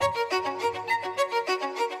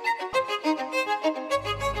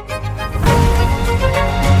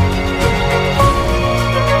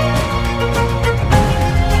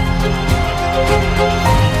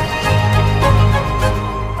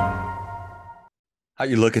How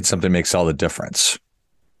you look at something makes all the difference.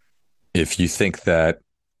 If you think that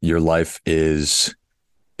your life is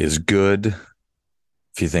good,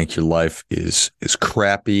 if you think your life is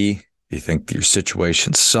crappy, if you think your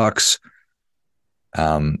situation sucks,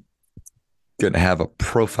 um, going to have a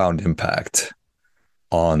profound impact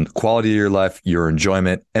on the quality of your life, your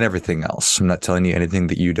enjoyment, and everything else. I'm not telling you anything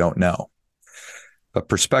that you don't know. But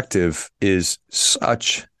perspective is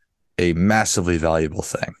such a massively valuable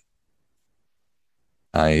thing.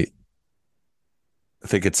 I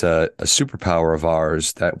think it's a superpower of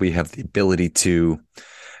ours that we have the ability to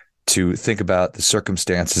think about the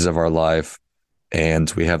circumstances of our life,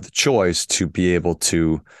 and we have the choice to be able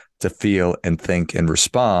to feel and think and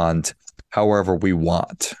respond however we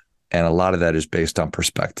want. And a lot of that is based on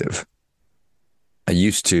perspective. I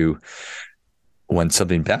used to, when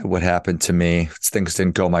something bad would happen to me, things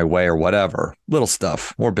didn't go my way or whatever, little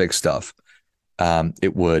stuff, more big stuff,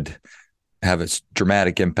 it would have a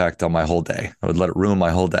dramatic impact on my whole day. I would let it ruin my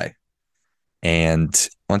whole day. And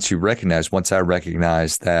once I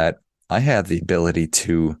recognize that I have the ability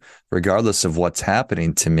to, regardless of what's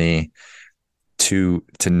happening to me, to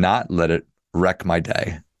not let it wreck my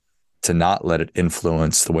day, to not let it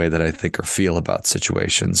influence the way that I think or feel about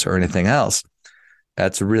situations or anything else.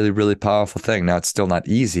 That's a really, really powerful thing. Now, it's still not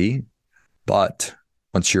easy, but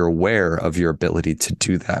once you're aware of your ability to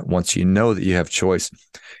do that, once you know that you have choice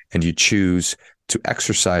and you choose to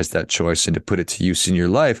exercise that choice and to put it to use in your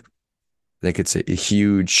life, I think it's a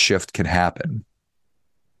huge shift can happen.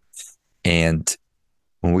 And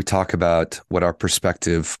when we talk about what our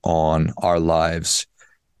perspective on our lives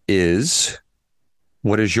is,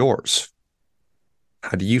 what is yours?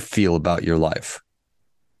 How do you feel about your life?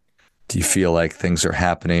 Do you feel like things are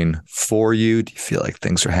happening for you? Do you feel like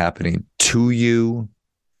things are happening to you?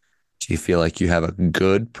 Do you feel like you have a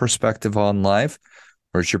good perspective on life,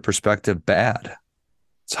 or is your perspective bad?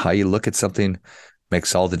 It's how you look at something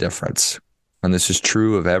makes all the difference. And this is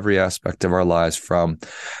true of every aspect of our lives, from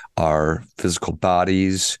our physical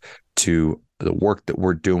bodies to the work that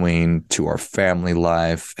we're doing, to our family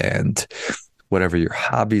life, and whatever your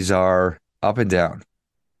hobbies are, up and down,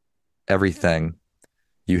 everything.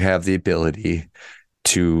 You have the ability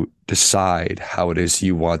to decide how it is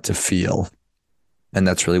you want to feel. And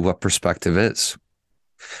that's really what perspective is.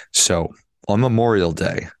 So on Memorial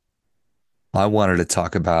Day, I wanted to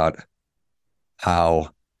talk about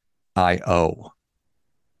how I owe.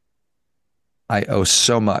 I owe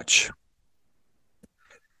so much.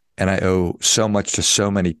 And I owe so much to so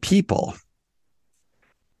many people.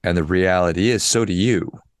 And the reality is, so do you.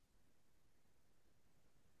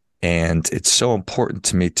 And it's so important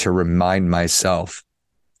to me to remind myself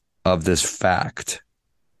of this fact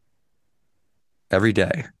every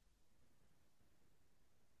day,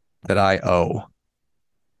 that I owe.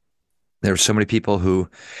 There are so many people who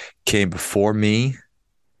came before me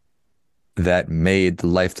that made the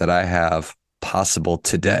life that I have possible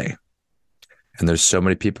today. And there's so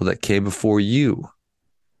many people that came before you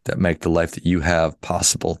that make the life that you have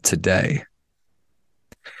possible today.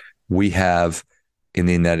 We have, in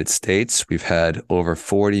the United States, we've had over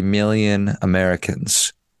 40 million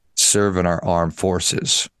Americans serve in our armed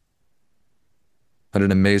forces. What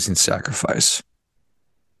an amazing sacrifice.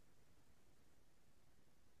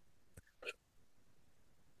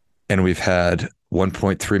 And we've had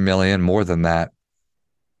 1.3 million, more than that,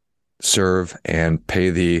 serve and pay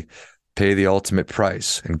the ultimate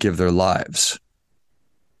price and give their lives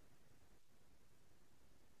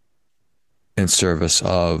in service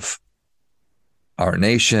of our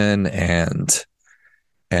nation and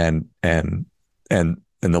the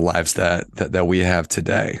lives that we have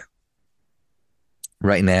today.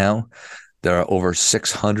 Right now, there are over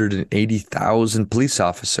 680,000 police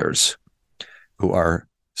officers who are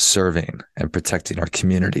serving and protecting our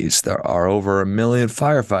communities. There are over 1 million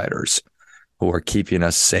firefighters who are keeping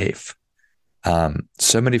us safe.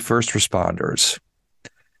 So many first responders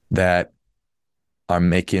that are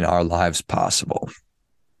making our lives possible.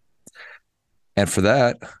 And for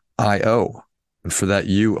that, I owe. And for that,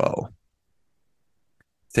 you owe.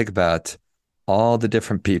 Think about all the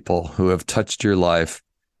different people who have touched your life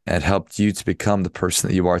and helped you to become the person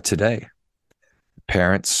that you are today.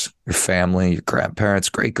 Parents, your family, your grandparents,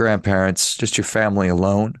 great-grandparents, just your family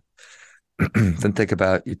alone. Then think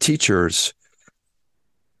about your teachers,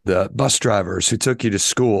 the bus drivers who took you to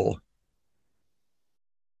school.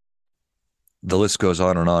 The list goes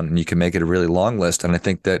on, and you can make it a really long list. And I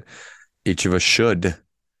think that each of us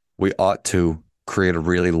we ought to create a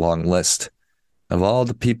really long list of all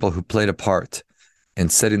the people who played a part in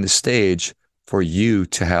setting the stage for you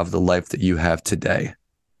to have the life that you have today.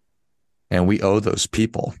 And we owe those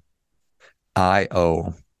people. I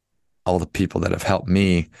owe all the people that have helped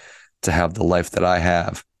me to have the life that I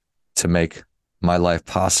have, to make my life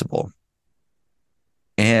possible.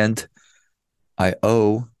 And I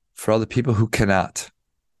owe for all the people who cannot,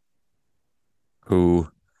 who,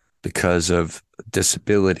 because of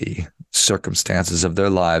disability, circumstances of their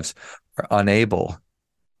lives, are unable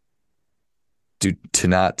to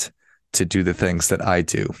not to do the things that I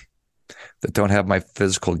do, that don't have my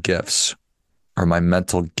physical gifts or my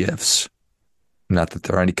mental gifts. Not that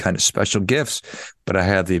there are any kind of special gifts, but I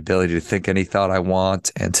have the ability to think any thought I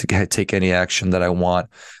want and to take any action that I want.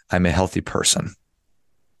 I'm a healthy person.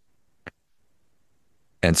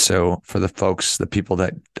 And so for the folks, the people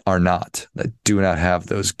that are not, that do not have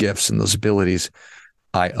those gifts and those abilities,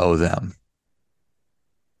 I owe them.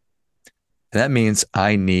 And that means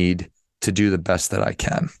I need to do the best that I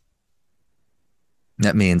can.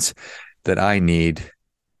 That means that I need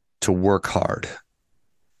to work hard,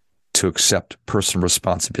 to accept personal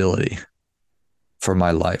responsibility for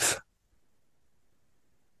my life.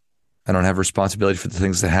 I don't have responsibility for the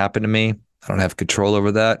things that happen to me. I don't have control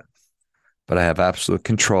over that, but I have absolute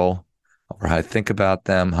control over how I think about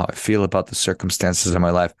them, how I feel about the circumstances of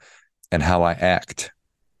my life, and how I act.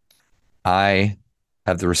 I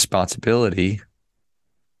have the responsibility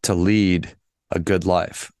to lead a good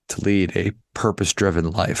life, to lead a purpose-driven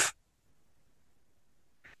life.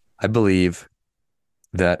 I believe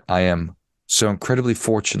that I am so incredibly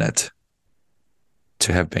fortunate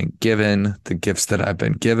to have been given the gifts that I've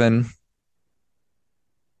been given.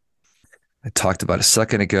 I talked about a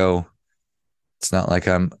second ago. It's not like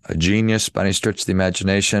I'm a genius by any stretch of the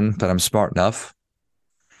imagination, but I'm smart enough.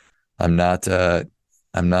 I'm not a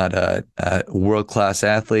world-class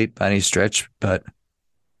athlete by any stretch, but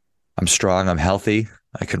I'm strong. I'm healthy.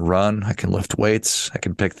 I can run. I can lift weights. I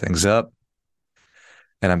can pick things up.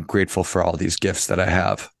 And I'm grateful for all these gifts that I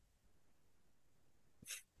have.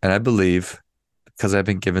 And I believe because I've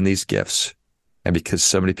been given these gifts and because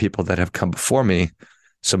so many people that have come before me,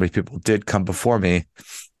 so many people did come before me,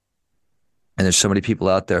 and there's so many people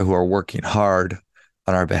out there who are working hard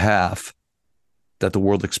on our behalf, that the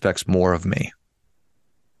world expects more of me.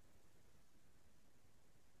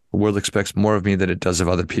 The world expects more of me than it does of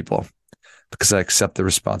other people because I accept the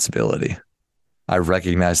responsibility. I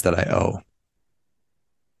recognize that I owe.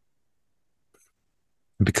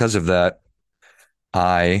 And because of that,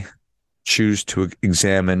 I choose to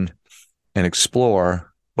examine and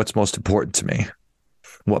explore what's most important to me,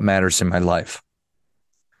 what matters in my life,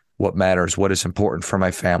 what matters, what is important for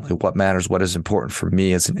my family, what matters, what is important for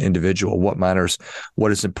me as an individual, what matters,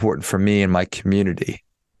 what is important for me and my community.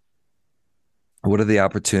 What are the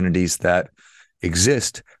opportunities that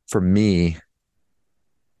exist for me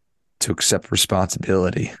to accept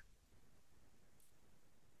responsibility,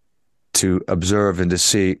 to observe and to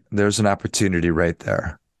see there's an opportunity right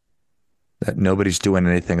there, that nobody's doing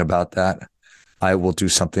anything about that. I will do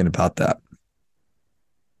something about that.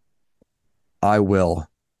 I will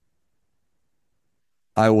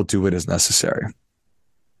do what is necessary.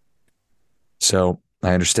 So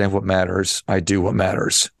I understand what matters. I do what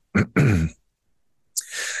matters. And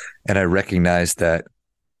I recognize that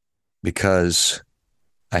because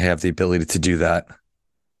I have the ability to do that,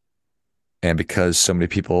 and because so many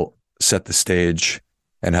people set the stage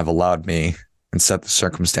and have allowed me and set the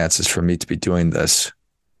circumstances for me to be doing this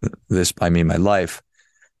I mean my life,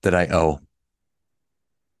 that I owe.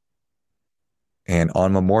 And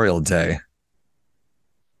on Memorial Day,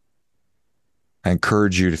 I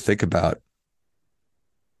encourage you to think about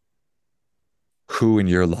who in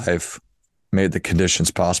your life made the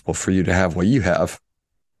conditions possible for you to have what you have.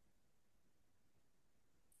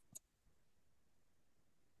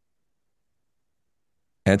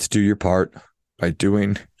 And to do your part by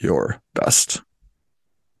doing your best.